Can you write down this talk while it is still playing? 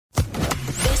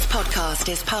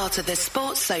podcast is part of the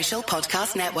Sports Social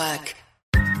Podcast Network.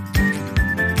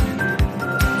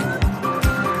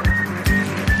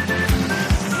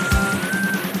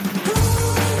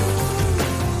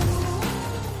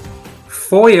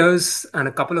 Four years and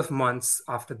a couple of months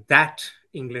after that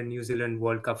England-New Zealand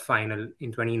World Cup final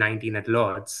in 2019 at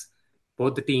Lord's,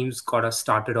 both the teams got us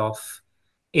started off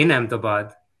in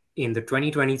Ahmedabad in the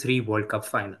 2023 World Cup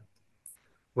final.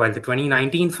 While the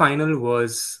 2019 final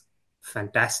was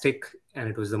fantastic and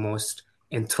it was the most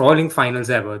enthralling finals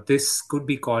ever, this could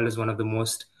be called as one of the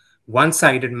most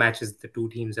one-sided matches the two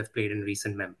teams have played in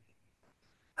recent memory.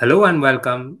 Hello and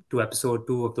welcome to episode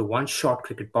 2 of the One Shot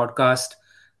Cricket Podcast,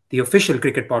 the official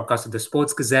cricket podcast of the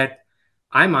Sports Gazette.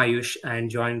 I'm Ayush and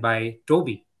joined by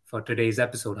Toby for today's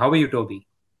episode. How are you, Toby?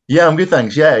 Yeah, I'm good,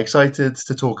 thanks. Yeah, excited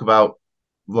to talk about,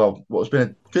 what's been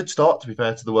a good start, to be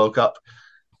fair, to the World Cup.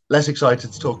 Less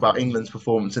excited to talk about England's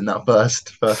performance in that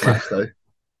first match, though.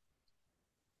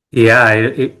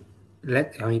 Yeah,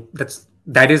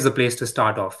 that is the place to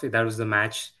start off. That was the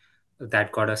match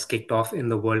that got us kicked off in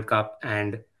the World Cup,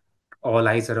 and all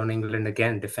eyes are on England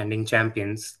again, defending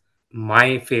champions.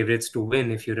 My favorites to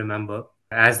win, if you remember,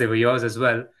 as they were yours as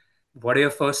well. What are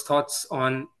your first thoughts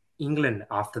on England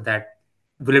after that?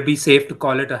 Will it be safe to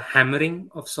call it a hammering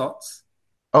of sorts?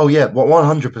 Oh, yeah,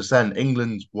 100%.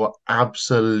 England were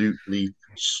absolutely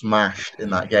smashed in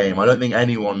that game. I don't think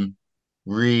anyone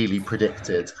really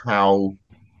predicted how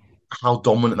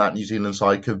dominant that New Zealand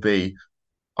side could be.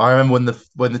 I remember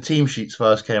when the team sheets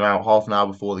first came out half an hour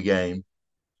before the game,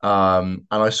 and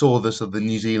I saw the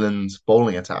New Zealand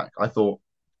bowling attack. I thought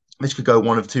this could go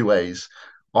one of two ways.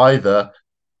 Either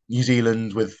New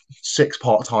Zealand with 6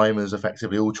 part-timers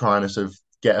effectively all trying to sort of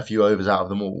get a few overs out of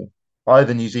them all.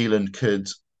 Either New Zealand could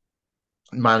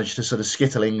manage to sort of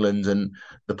skittle England and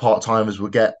the part-timers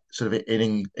would get sort of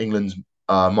in England's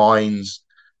minds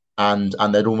and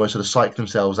they'd almost sort of psych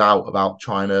themselves out about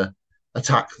trying to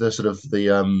attack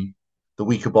the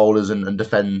weaker bowlers and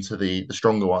defend to the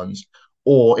stronger ones,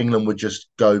 or England would just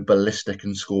go ballistic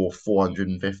and score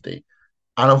 450.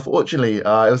 And unfortunately, it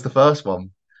was the first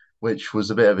one, which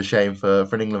was a bit of a shame for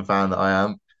an England fan that I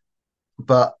am.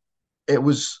 But it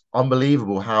was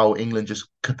unbelievable how England just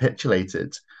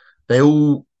capitulated. They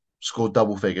all scored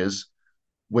double figures,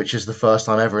 which is the first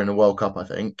time ever in a World Cup, I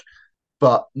think.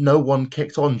 But no one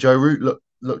kicked on. Joe Root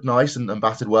looked nice and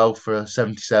batted well for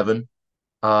 77.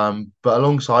 But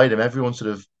alongside him, everyone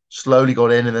sort of slowly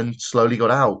got in and then slowly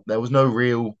got out. There was no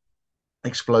real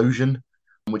explosion,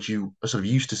 which you are sort of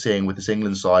used to seeing with this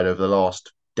England side over the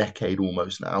last decade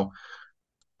almost now.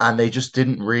 And they just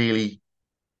didn't really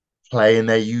play in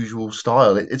their usual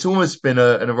style. It's almost been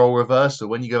a role reversal.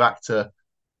 When you go back to,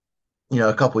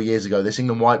 a couple of years ago, this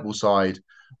England white ball side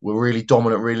were really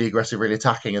dominant, really aggressive, really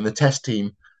attacking. And the test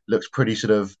team looks pretty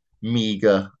sort of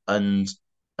meager and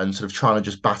sort of trying to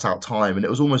just bat out time. And it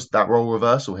was almost that role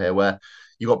reversal here where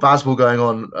you got Bazball going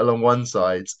on along one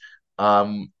side,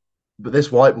 but this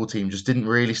white ball team just didn't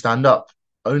really stand up.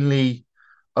 Only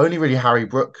really Harry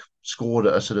Brook scored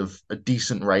at a sort of a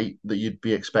decent rate that you'd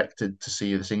be expected to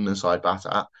see this England side bat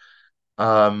at.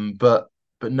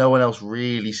 But no one else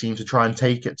really seemed to try and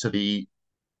take it to the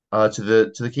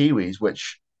Kiwis,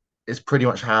 which is pretty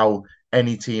much how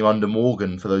any team under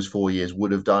Morgan for those 4 years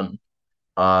would have done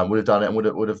it and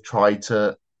would have tried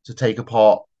to take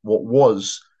apart what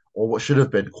was or what should have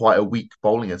been quite a weak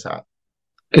bowling attack.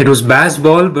 It was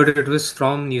Bazball, but it was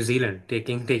from New Zealand,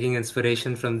 taking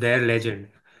inspiration from their legend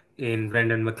in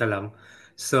Brendan McCullum.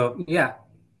 So yeah,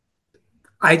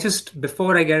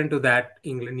 before I get into that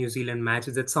England-New Zealand match,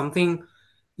 is that something,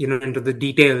 into the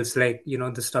details, like,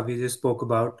 the stuff you just spoke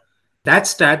about. That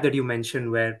stat that you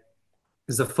mentioned where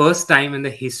it's the first time in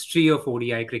the history of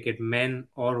ODI cricket, men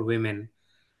or women,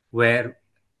 where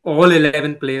all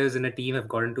 11 players in a team have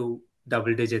gotten to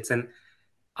double digits. And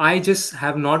I just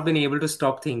have not been able to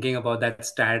stop thinking about that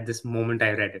stat this moment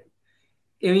I read it.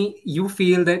 I mean, you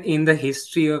feel that in the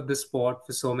history of the sport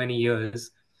for so many years,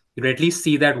 you'd at least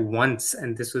see that once,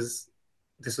 and this was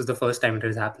the first time it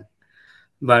has happened.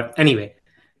 But anyway,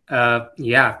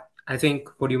 yeah, I think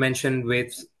what you mentioned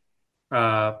with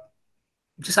uh,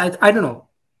 I don't know,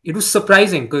 it was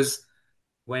surprising because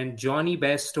when Johnny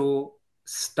Bairstow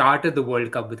started the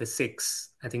World Cup with a six,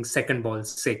 I think second ball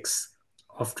six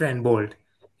of Trent Bolt,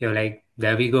 you're like,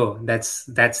 there we go. That's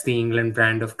the England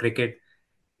brand of cricket.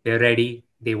 They're ready.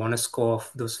 They want to score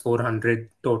off those 400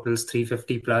 totals,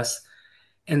 350 plus.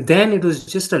 And then it was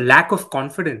just a lack of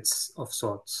confidence of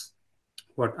sorts,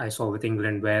 what I saw with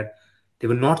England, where they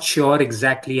were not sure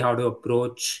exactly how to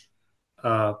approach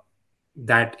uh,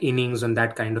 that innings on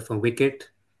that kind of a wicket.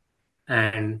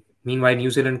 And meanwhile,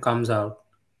 New Zealand comes out.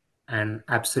 and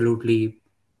absolutely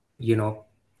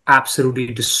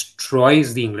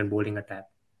destroys the England bowling attack.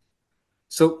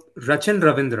 So Rachan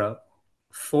Ravindra,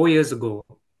 4 years ago,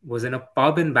 was in a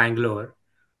pub in Bangalore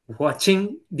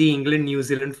watching the England-New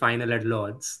Zealand final at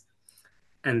Lord's.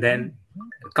 And then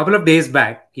a couple of days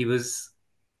back, he was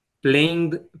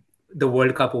playing the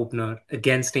World Cup opener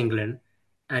against England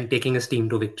and taking his team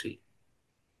to victory.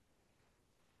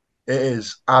 It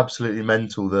is absolutely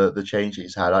mental the change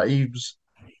he's had.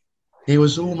 He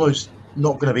was almost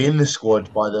not going to be in the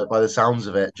squad by the sounds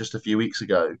of it just a few weeks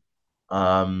ago.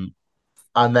 And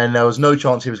then there was no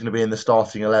chance he was going to be in the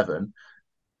starting 11.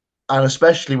 And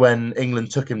especially when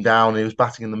England took him down, he was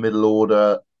batting in the middle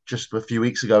order just a few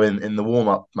weeks ago in the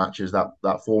warm-up matches,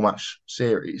 that four-match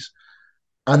series.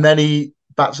 And then he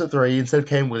bats at 3 instead of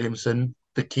Kane Williamson,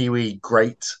 the Kiwi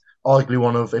great, arguably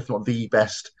one of, if not the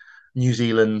best, New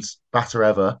Zealand batter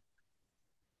ever.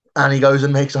 And he goes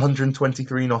and makes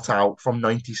 123 not out from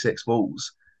 96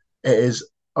 balls. It is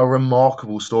a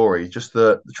remarkable story. Just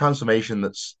the transformation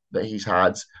that he's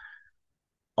had.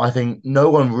 I think no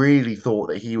one really thought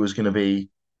that he was going to be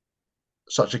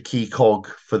such a key cog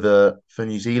for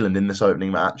New Zealand in this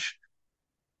opening match,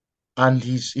 and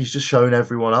he's just shown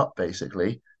everyone up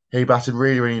basically. He batted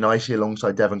really really nicely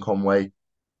alongside Devon Conway.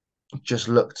 Just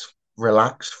looked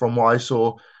relaxed from what I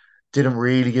saw. Didn't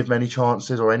really give many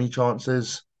chances or any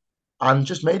chances, and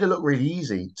just made it look really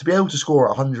easy to be able to score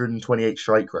at 128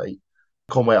 strike rate.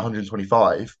 Conway at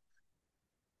 125.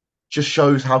 Just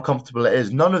shows how comfortable it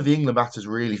is. None of the England batters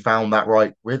really found that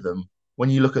right rhythm. When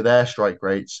you look at their strike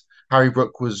rates, Harry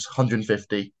Brook was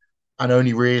 150 and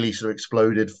only really sort of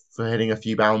exploded for hitting a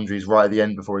few boundaries right at the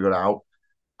end before he got out.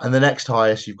 And the next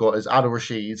highest you've got is Adil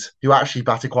Rashid, who actually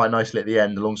batted quite nicely at the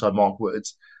end alongside Mark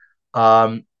Woods,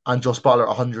 and Joss Butler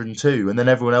at 102. And then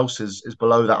everyone else is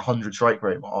below that 100 strike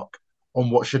rate mark on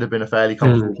what should have been a fairly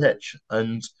comfortable pitch.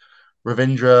 And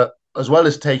Ravindra, as well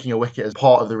as taking a wicket as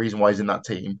part of the reason why he's in that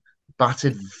team,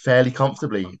 batted fairly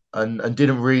comfortably and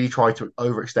didn't really try to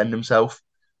overextend himself,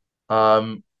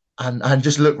 and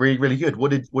just looked really really good.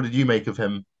 What did you make of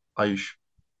him, Ayush?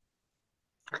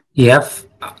 Yeah,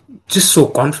 just so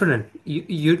confident.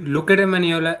 You look at him and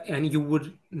you're like, and you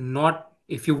would not,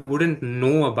 if you wouldn't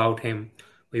know about him,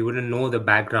 or you wouldn't know the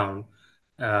background,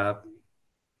 uh,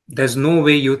 there's no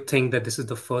way you'd think that this is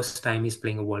the first time he's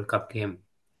playing a World Cup game.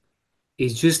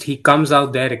 It's just he comes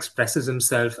out there, expresses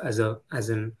himself as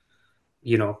in,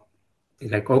 you know,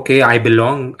 like, okay, I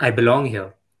belong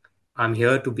here. I'm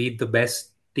here to beat the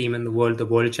best team in the world, the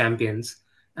world champions,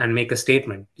 and make a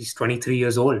statement. He's 23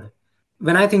 years old.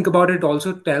 When I think about it, it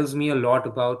also tells me a lot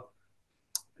about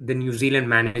the New Zealand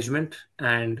management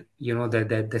and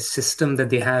the system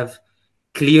that they have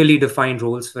clearly defined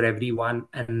roles for everyone,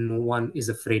 and no one is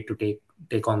afraid to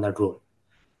take on that role.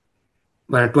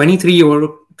 When a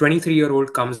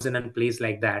 23-year-old comes in and plays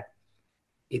like that,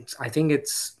 I think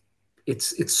it's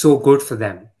so good for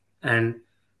them. And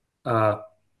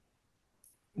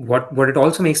what it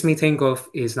also makes me think of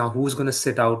is now who's going to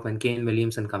sit out when Kane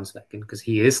Williamson comes back in, because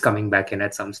he is coming back in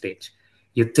at some stage.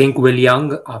 You'd think Will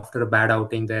Young after a bad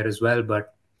outing there as well,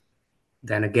 but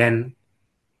then again,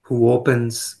 who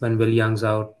opens when Will Young's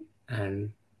out?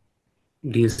 And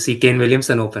do you see Kane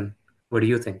Williamson open? What do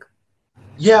you think?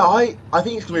 Yeah, I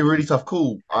think it's going to be a really tough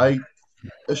call. I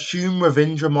assume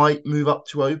Ravindra might move up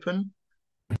to open,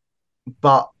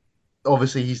 but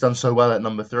obviously he's done so well at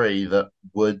number 3 that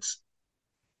would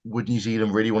New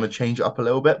Zealand really want to change it up a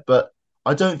little bit? But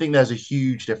I don't think there's a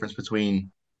huge difference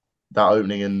between that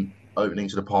opening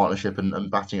to the partnership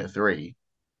and batting at 3.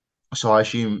 So I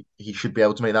assume he should be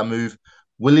able to make that move.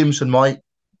 Williamson might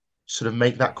sort of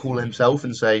make that call himself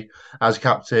and say, as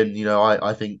captain,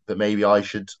 I think that maybe I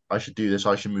should do this.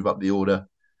 I should move up the order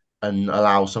and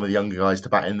allow some of the younger guys to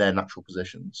bat in their natural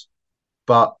positions.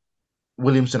 But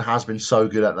Williamson has been so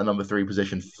good at the number 3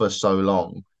 position for so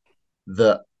long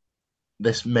that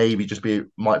this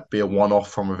might be a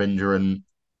one-off from Ravindra,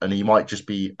 and he might just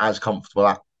be as comfortable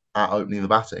at opening the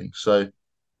batting. So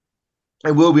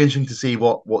it will be interesting to see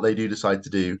what they do decide to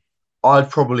do.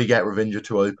 I'd probably get Ravindra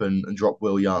to open and drop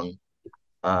Will Young.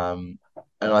 And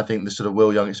I think the sort of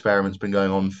Will Young experiment's been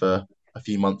going on for a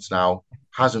few months now.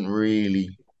 Hasn't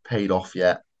really paid off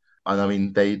yet. And I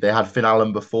mean, they had Finn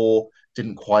Allen before,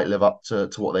 didn't quite live up to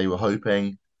what they were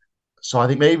hoping. So I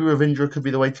think maybe Ravindra could be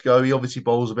the way to go. He obviously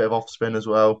bowls a bit of off spin as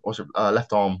well, also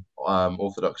left arm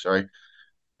orthodox. Sorry.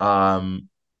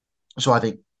 So I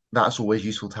think that's always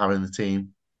useful to have in the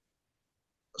team.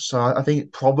 So I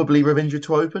think probably Ravindra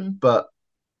to open, but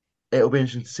it'll be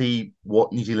interesting to see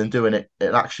what New Zealand do, and it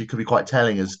actually could be quite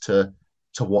telling as to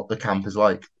what the camp is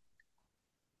like.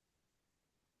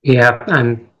 Yeah,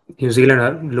 and New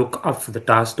Zealand look up for the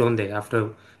task, don't they? After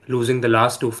losing the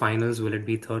last two finals, will it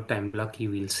be third time lucky?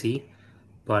 We'll see.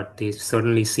 But they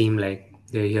certainly seem like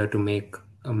they're here to make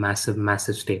a massive,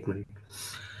 massive statement.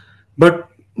 But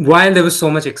while there was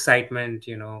so much excitement,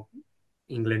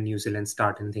 England, New Zealand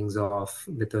starting things off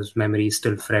with those memories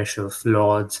still fresh of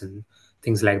Lords and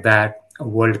things like that, a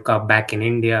World Cup back in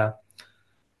India,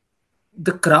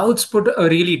 the crowds put a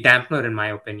really dampener, in my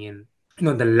opinion.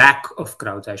 The lack of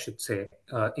crowds, I should say,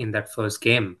 in that first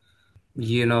game.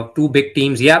 Two big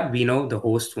teams. Yeah, we know the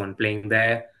host one playing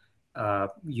there.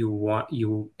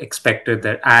 You expected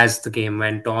that as the game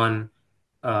went on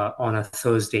a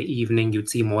Thursday evening, you'd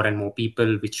see more and more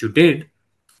people, which you did,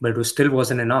 but it still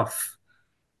wasn't enough.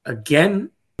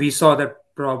 Again, we saw that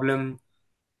problem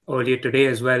earlier today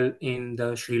as well in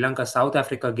the Sri Lanka South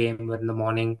Africa game, where in the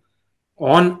morning,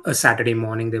 on a Saturday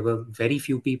morning, there were very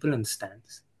few people in the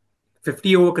stands.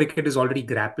 50 over cricket is already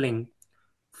grappling,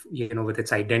 with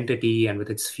its identity and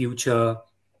with its future,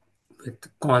 with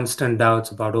constant doubts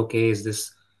about, okay, is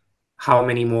this, how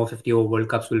many more 50 over World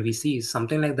Cups will we see?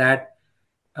 Something like that,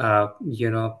 uh, you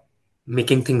know,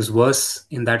 making things worse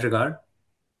in that regard.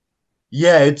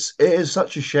 Yeah, it is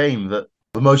such a shame that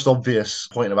the most obvious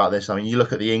point about this. I mean, you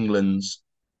look at the England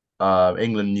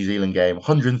New Zealand game,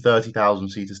 130,000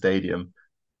 seater stadium,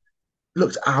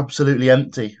 looked absolutely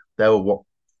empty. There were what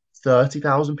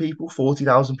 30,000 people,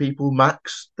 40,000 people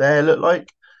max there looked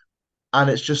like, and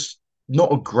it's just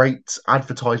not a great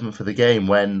advertisement for the game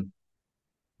when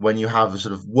you have a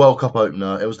sort of World Cup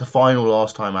opener. It was the final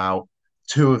last time out,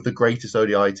 two of the greatest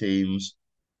ODI teams,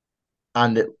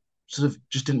 and it sort of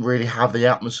just didn't really have the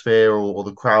atmosphere or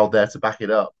the crowd there to back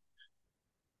it up.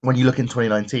 When you look in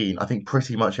 2019, I think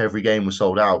pretty much every game was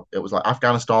sold out. It was like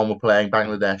Afghanistan were playing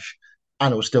Bangladesh,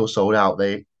 and it was still sold out.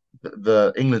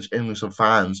 The English sort of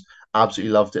fans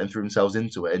absolutely loved it and threw themselves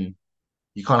into it. And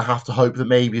you kind of have to hope that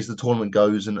maybe as the tournament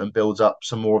goes and builds up,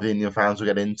 some more of the Indian fans will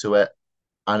get into it,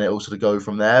 and it will sort of go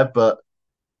from there. But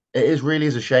it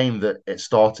is a shame that it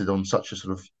started on such a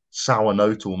sort of sour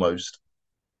note almost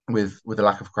with the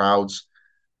lack of crowds,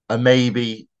 and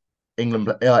maybe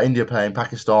India playing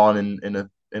Pakistan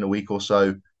in a week or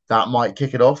so, that might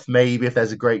kick it off. Maybe if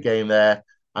there's a great game there,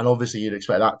 and obviously you'd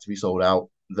expect that to be sold out,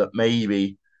 that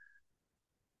maybe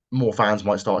more fans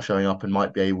might start showing up and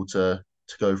might be able to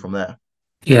go from there.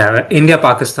 Yeah, India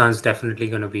Pakistan's definitely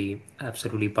going to be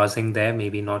absolutely buzzing there.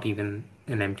 Maybe not even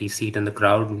an empty seat in the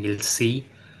crowd. We'll see.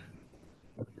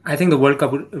 I think the World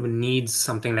Cup needs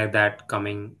something like that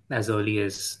coming as early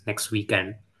as next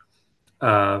weekend.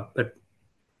 But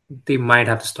they might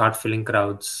have to start filling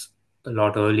crowds a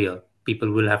lot earlier. People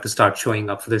will have to start showing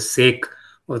up for the sake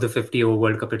of the 50 over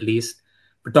World Cup at least.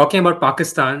 But talking about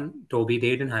Pakistan, Toby,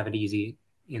 they didn't have it easy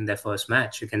in their first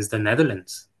match against the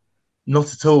Netherlands.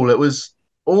 Not at all. It was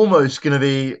almost going to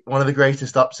be one of the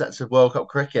greatest upsets of World Cup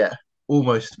cricket,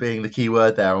 almost being the key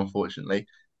word there, unfortunately.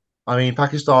 I mean,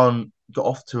 Pakistan got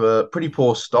off to a pretty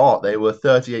poor start. They were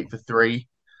 38 for three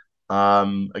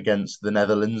against the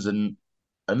Netherlands and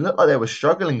looked like they were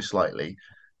struggling slightly.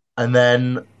 And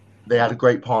then they had a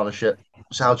great partnership.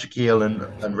 Saud Shakil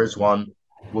and Rizwan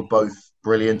were both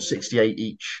brilliant, 68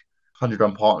 each,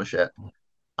 100-run partnership.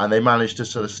 And they managed to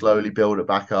sort of slowly build it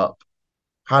back up.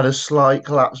 Had a slight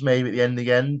collapse maybe at the end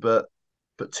again, but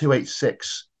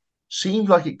 286 seemed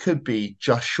like it could be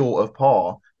just short of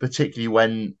par, particularly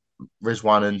when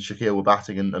Rizwan and Shakil were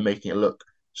batting and making it look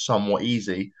somewhat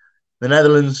easy. The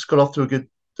Netherlands got off to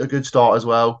a good start as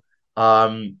well.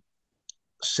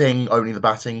 Singh opening the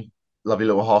batting, lovely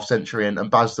little half century,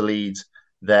 and Baz the lead,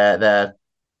 their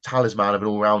talisman of an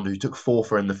all rounder who took four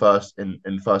for in the first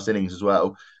innings as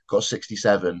well, got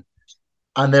 67.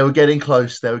 And they were getting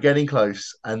close. They were getting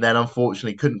close, and then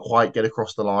unfortunately couldn't quite get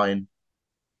across the line.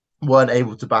 Weren't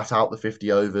able to bat out the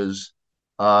 50 overs.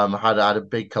 Had a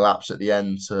big collapse at the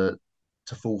end to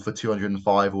fall for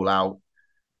 205 all out.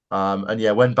 And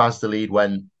yeah, when Baz the lead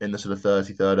went in the sort of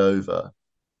 33rd over,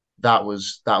 that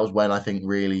was when I think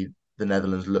really the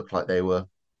Netherlands looked like they were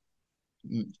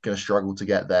going to struggle to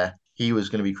get there. He was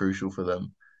going to be crucial for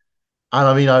them. And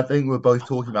I mean, I think we were both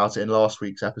talking about it in last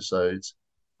week's episodes,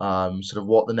 sort of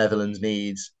what the Netherlands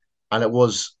needs. And it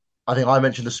was, I think I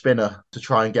mentioned a spinner to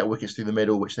try and get wickets through the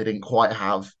middle, which they didn't quite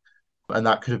have. And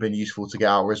that could have been useful to get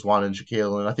out Rizwan and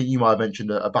Shakil. And I think you might have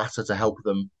mentioned a batter to help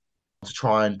them to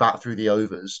try and bat through the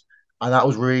overs. And that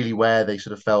was really where they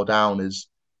sort of fell down, is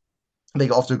they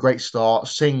got off to a great start.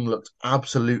 Singh looked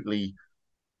absolutely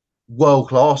world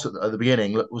class at the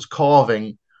beginning. Was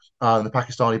carving the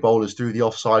Pakistani bowlers through the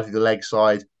offside, through the leg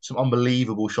side. Some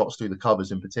unbelievable shots through the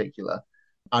covers in particular.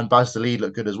 And Baz the lead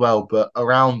looked good as well. But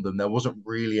around them, there wasn't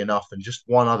really enough. And just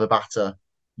one other batter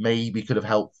maybe could have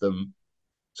helped them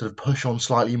sort of push on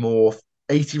slightly more.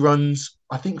 80 runs,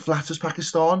 I think flatters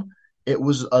Pakistan. It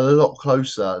was a lot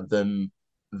closer than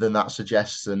that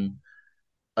suggests, and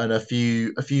a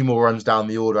few more runs down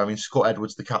the order. I mean, Scott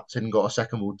Edwards, the captain, got a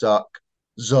second ball duck.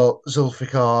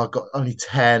 Zulfikar got only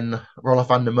 10. Rolf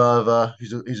van der Merwe,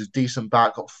 who's a decent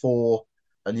back, got 4.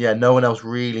 And yeah, no one else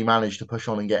really managed to push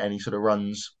on and get any sort of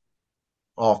runs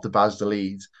after Baz the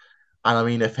lead. And I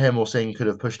mean, if him or Singh could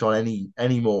have pushed on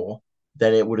any more,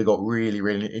 then it would have got really,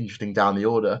 really interesting down the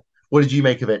order. What did you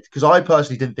make of it? Because I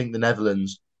personally didn't think the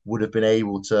Netherlands would have been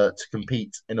able to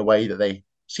compete in a way that they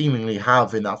seemingly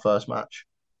have in that first match.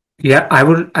 Yeah, I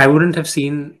wouldn't have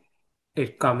seen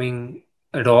it coming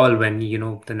at all when,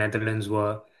 the Netherlands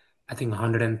were, I think,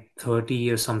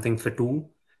 130 or something for two.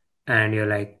 And you're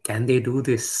like, can they do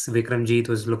this? Vikramjeet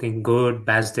was looking good,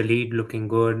 Baz the lead looking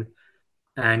good.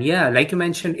 And yeah, like you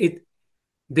mentioned,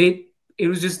 they it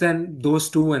was just then those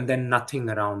two and then nothing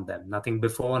around them, nothing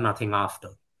before, nothing after.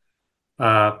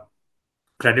 Uh,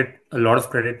 a lot of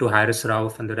credit to Harris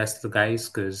Rauf and the rest of the guys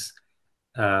because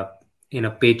uh, in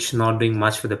a pitch not doing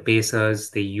much for the Pacers,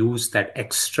 they use that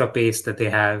extra pace that they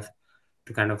have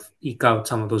to kind of eke out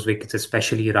some of those wickets,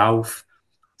 especially Rauf.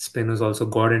 Spinners also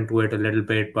got into it a little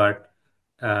bit, but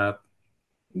uh,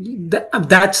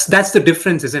 that's the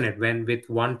difference, isn't it? When with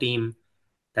one team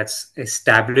that's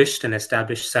established, an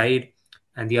established side,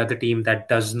 and the other team that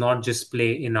does not just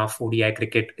play enough ODI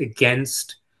cricket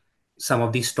against some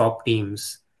of these top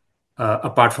teams,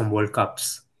 apart from World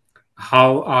Cups.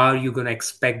 How are you going to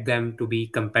expect them to be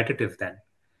competitive then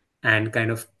and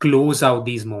kind of close out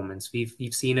these moments?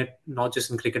 We've seen it not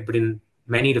just in cricket but in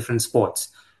many different sports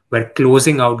where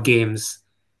closing out games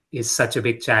is such a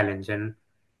big challenge, and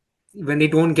when they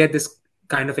don't get this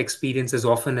kind of experience as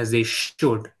often as they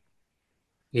should,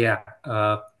 yeah,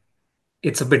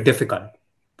 it's a bit difficult.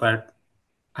 But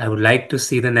I would like to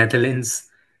see the Netherlands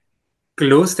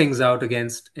close things out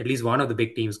against at least one of the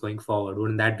big teams going forward.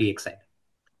 Wouldn't that be exciting?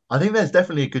 I think there's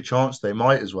definitely a good chance they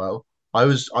might as well. I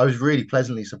was really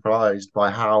pleasantly surprised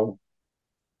by how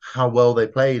well they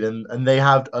played, and they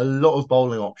had a lot of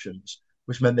bowling options,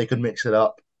 which meant they could mix it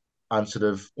up and sort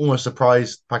of almost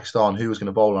surprise Pakistan who was going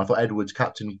to bowl. And I thought Edwards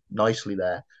captained nicely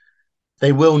there.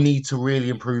 They will need to really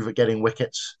improve at getting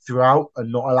wickets throughout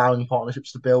and not allowing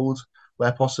partnerships to build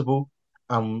where possible.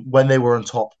 When they were on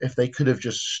top, if they could have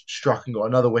just struck and got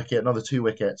another wicket, another 2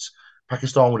 wickets,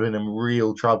 Pakistan would have been in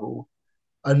real trouble.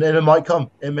 And then it might come.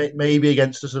 It may be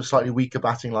against a sort of slightly weaker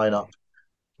batting lineup,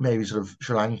 maybe sort of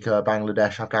Sri Lanka,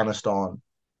 Bangladesh, Afghanistan.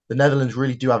 The Netherlands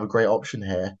really do have a great option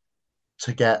here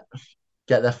to get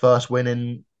their first win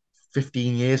in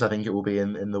 15 years. I think it will be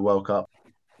in the World Cup.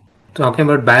 Talking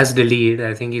about Baz Delete,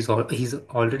 I think he's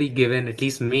already given at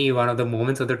least me one of the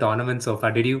moments of the tournament so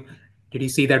far. Did you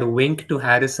see that wink to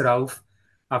Harris Rauf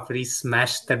after he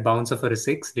smashed that bouncer for a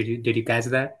six? Did you catch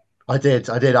that? I did.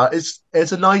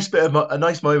 It's a nice bit of a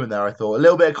nice moment there. I thought a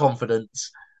little bit of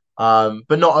confidence,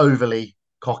 but not overly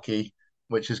cocky,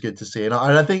 which is good to see. And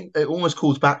I think it almost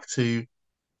calls back to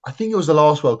I think it was the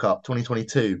last World Cup,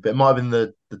 2022, but it might have been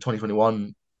the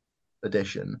 2021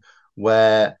 edition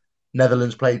where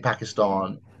Netherlands played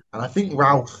Pakistan, and I think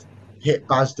Ralph hit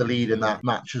Baz the lead in that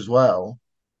match as well.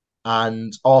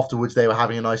 And afterwards, they were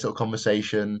having a nice little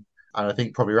conversation, and I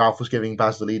think probably Ralph was giving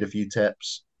Baz the lead a few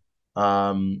tips,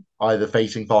 either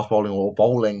facing fast bowling or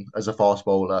bowling as a fast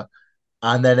bowler.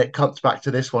 And then it cuts back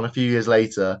to this one a few years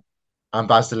later, and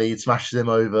Baz the lead smashes him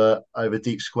over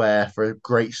deep square for a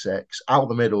great six out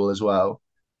the middle as well.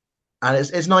 And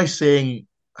it's nice seeing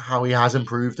how he has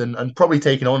improved and probably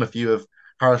taken on a few of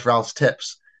Harris Ralph's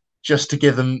tips just to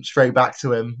give them straight back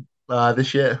to him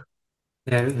this year.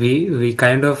 Yeah, we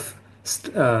kind of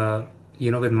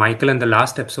with Michael in the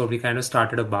last episode, we kind of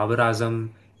started a Babar Azam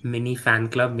mini fan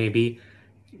club. Maybe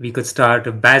we could start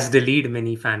a Baz the lead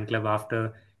mini fan club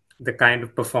after the kind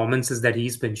of performances that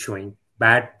he's been showing.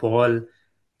 Bat, ball,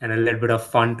 and a little bit of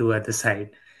fun too at the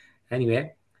side.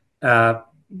 Anyway,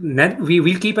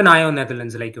 we'll keep an eye on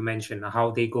Netherlands, like you mentioned, how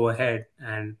they go ahead,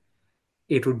 and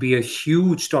it would be a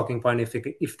huge talking point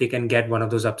if they can get one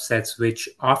of those upsets. Which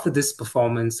after this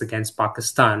performance against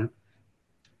Pakistan,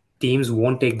 teams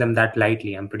won't take them that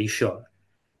lightly. I'm pretty sure.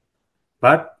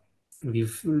 But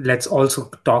let's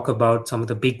also talk about some of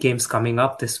the big games coming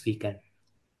up this weekend.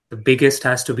 The biggest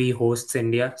has to be hosts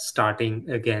India, starting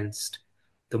against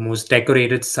the most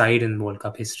decorated side in World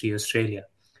Cup history, Australia.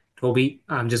 Toby,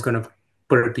 I'm just going to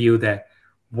put it to you there.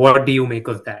 What do you make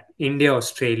of that? India,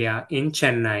 Australia in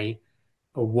Chennai,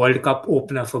 a World Cup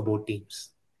opener for both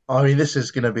teams. I mean, this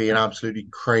is going to be an absolutely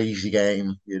crazy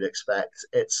game, you'd expect.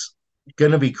 It's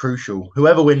going to be crucial.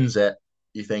 Whoever wins it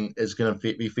you think is going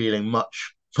to be feeling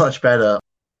much better.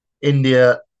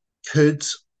 India could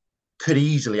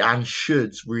easily and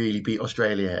should really beat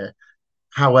Australia here.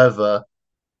 However,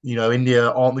 India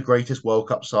aren't the greatest World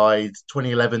Cup side.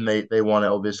 2011 they won it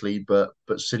obviously, but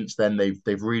since then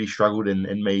they've really struggled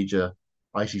in major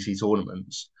ICC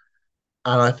tournaments.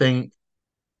 And I think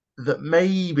that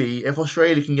maybe if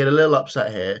Australia can get a little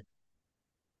upset here,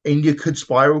 India could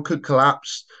spiral, could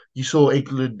collapse. You saw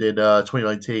England in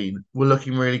 2019 were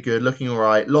looking really good, looking all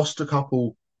right. Lost a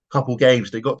couple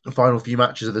games. They got the final few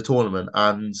matches of the tournament,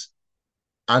 and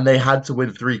they had to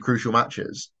win three crucial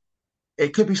matches.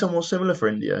 It could be somewhat similar for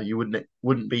India. You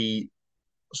wouldn't be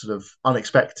sort of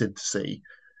unexpected to see.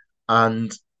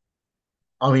 And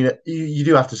I mean, you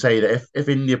do have to say that if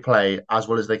India play as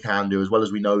well as they can do, as well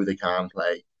as we know they can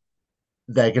play,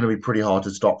 they're going to be pretty hard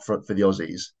to stop for the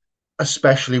Aussies,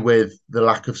 especially with the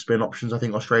lack of spin options I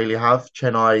think Australia have.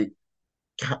 Chennai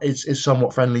is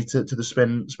somewhat friendly to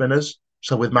the spinners.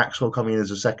 So with Maxwell coming in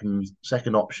as a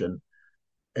second option,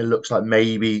 it looks like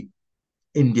maybe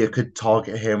India could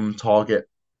target him, target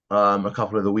a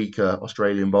couple of the weaker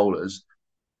Australian bowlers,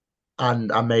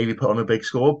 and maybe put on a big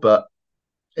score. But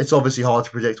it's obviously hard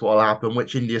to predict what will happen,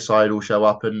 which India side will show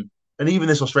up, and even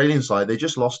this Australian side, they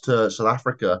just lost to South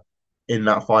Africa in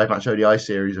that 5-match ODI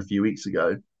series a few weeks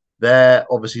ago. They're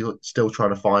obviously still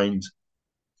trying to find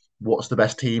what's the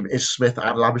best team. Is Smith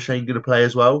and Labuschagne going to play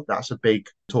as well? That's a big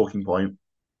talking point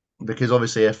because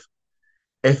obviously if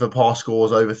a par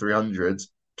scores over 300,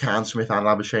 can Smith and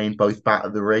Labuschagne both bat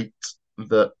at the rate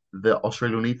that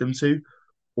Australia will need them to,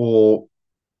 or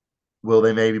will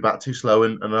they maybe bat too slow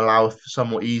and allow a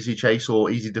somewhat easy chase or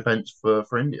easy defence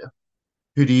for India?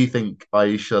 Who do you think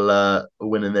I shall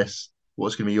win in this?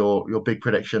 What's going to be your big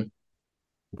prediction?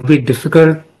 It'll be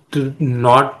difficult to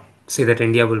not say that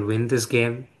India will win this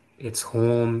game. It's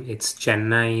home, it's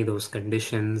Chennai, those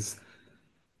conditions.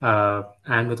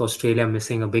 And with Australia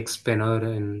missing a big spinner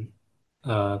and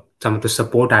some of the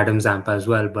support Adam Zampa as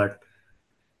well. But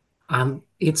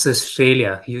it's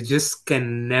Australia. You just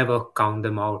can never count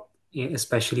them out,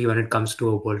 especially when it comes to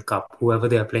a World Cup, whoever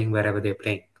they are playing, wherever they're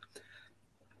playing.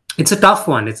 It's a tough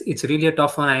one. It's really a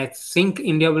tough one. I think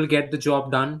India will get the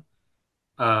job done.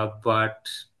 But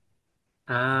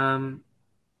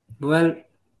well,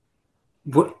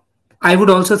 I would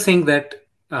also think that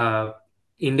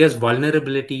India's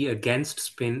vulnerability against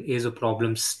spin is a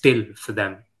problem still for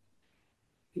them.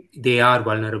 They are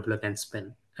vulnerable against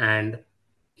spin. And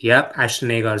yep,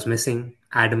 Ashton Agar is missing.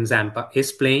 Adam Zampa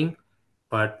is playing,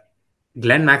 but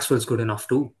Glenn Maxwell's good enough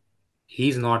too.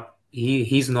 He's not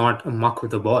a muck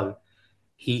with the ball.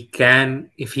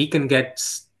 If he can get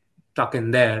stuck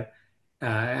in there,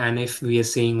 and if we are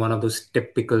seeing one of those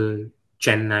typical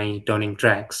Chennai turning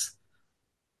tracks,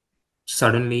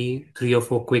 suddenly 3 or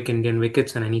 4 quick Indian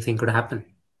wickets and anything could happen.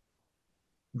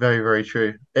 Very, very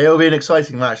true. It'll be an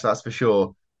exciting match, that's for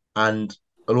sure, and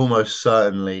it'll almost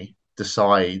certainly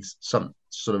decide some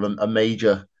sort of a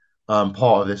major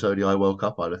part of this ODI World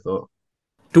Cup, I'd have thought.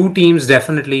 Two teams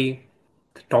definitely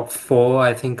the top four,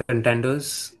 I think,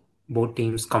 contenders. Both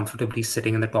teams comfortably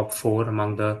sitting in the top four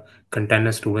among the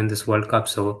contenders to win this World Cup.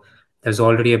 So there's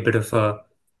already a bit of a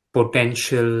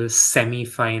potential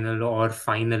semi-final or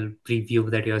final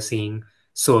preview that you're seeing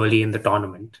so early in the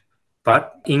tournament.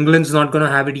 But England's not going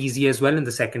to have it easy as well in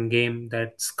the second game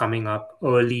that's coming up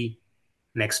early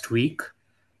next week.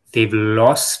 They've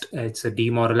lost. It's a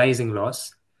demoralizing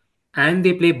loss. And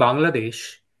they play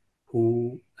Bangladesh,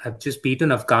 who have just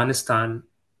beaten Afghanistan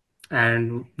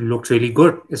and looked really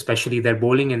good, especially their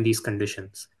bowling in these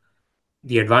conditions.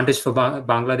 The advantage for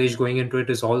Bangladesh going into it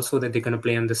is also that they're going to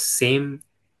play on the same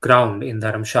ground in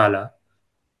Dharamshala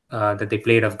that they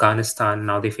played Afghanistan.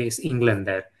 Now they face England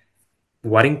there.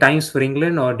 Worrying times for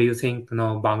England, or do you think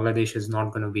Bangladesh is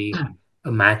not going to be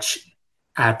a match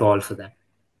at all for them?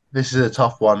 This is a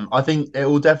tough one. I think it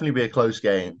will definitely be a close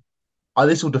game.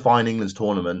 This will define England's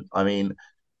tournament. I mean,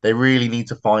 they really need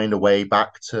to find a way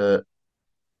back to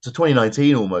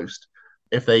 2019 almost.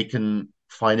 If they can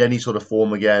find any sort of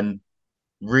form again,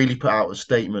 really put out a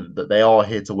statement that they are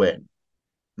here to win,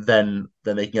 then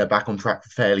they can get back on track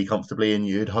fairly comfortably, and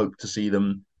you'd hope to see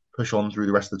them push on through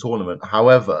the rest of the tournament.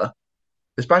 However,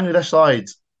 this Bangladesh side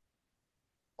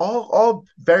are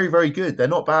very, very good. They're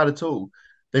not bad at all.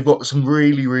 They've got some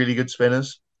really, really good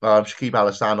spinners. Shakib Al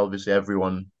Hasan, obviously,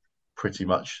 everyone pretty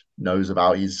much knows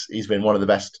about. He's been one of the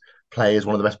best players,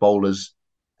 one of the best bowlers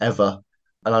ever.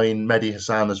 And I mean, Mehdi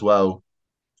Hassan as well,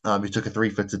 who took a 3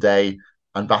 for today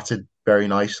and batted very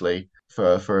nicely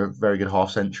for a very good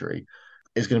half century,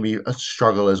 is going to be a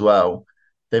struggle as well.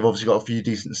 They've obviously got a few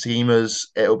decent seamers.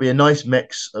 It'll be a nice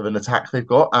mix of an attack they've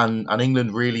got, and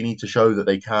England really need to show that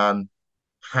they can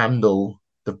handle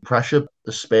the pressure,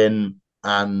 the spin,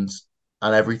 and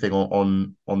everything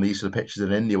on these sort of pitches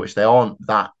in India, which they aren't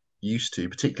that used to,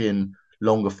 particularly in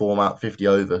longer format 50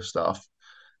 over stuff.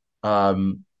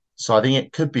 So I think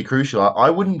it could be crucial. I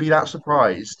wouldn't be that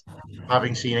surprised,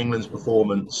 having seen England's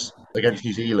performance against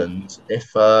New Zealand,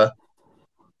 if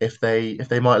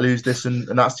they might lose this, and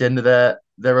that's the end of their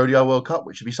ODI World Cup,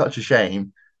 which would be such a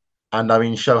shame. And I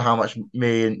mean, show how much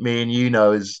me and you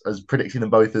know as predicting them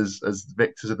both as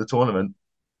victors of the tournament.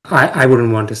 I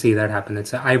wouldn't want to see that happen.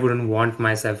 I wouldn't want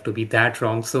myself to be that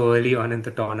wrong so early on in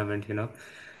the tournament, you know.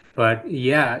 But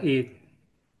yeah,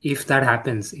 if that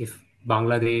happens, if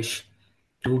Bangladesh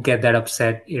do get that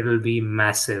upset, it'll be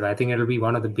massive. I think it'll be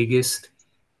one of the biggest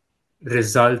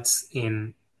results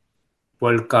in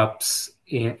World Cups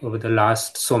over the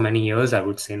last so many years, I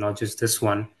would say, not just this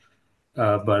one,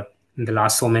 but in the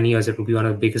last so many years, it will be one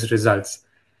of the biggest results.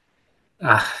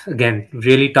 Again,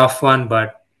 really tough one,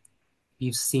 but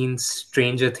we've seen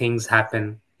stranger things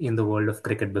happen in the world of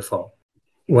cricket before.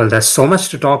 Well, there's so much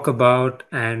to talk about,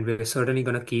 and we're certainly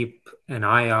going to keep an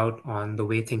eye out on the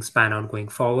way things pan out going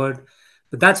forward.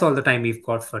 But that's all the time we've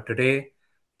got for today.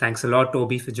 Thanks a lot,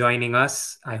 Toby, for joining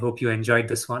us. I hope you enjoyed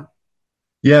this one.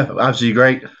 Yeah, absolutely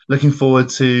great. Looking forward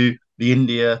to the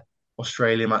India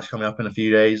Australia match coming up in a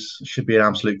few days. Should be an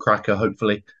absolute cracker,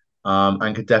 hopefully,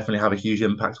 and could definitely have a huge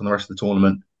impact on the rest of the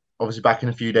tournament. Obviously, back in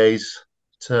a few days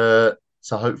to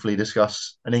hopefully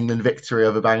discuss an England victory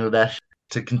over Bangladesh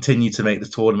to continue to make the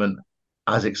tournament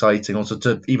as exciting, also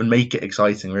to even make it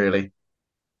exciting, really.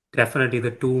 Definitely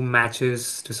the two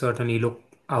matches to certainly look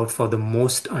out for the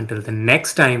most until the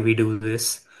next time we do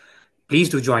this. Please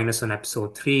do join us on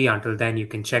episode 3. Until then, you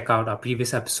can check out our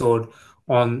previous episode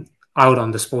out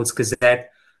on the Sports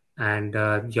Gazette, and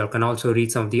you can also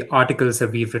read some of the articles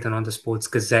that we've written on the Sports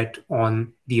Gazette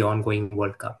on the ongoing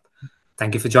World Cup.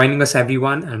 Thank you for joining us,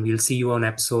 everyone, and we'll see you on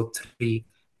episode 3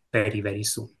 very, very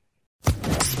soon.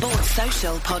 Sports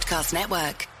Social Podcast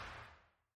Network.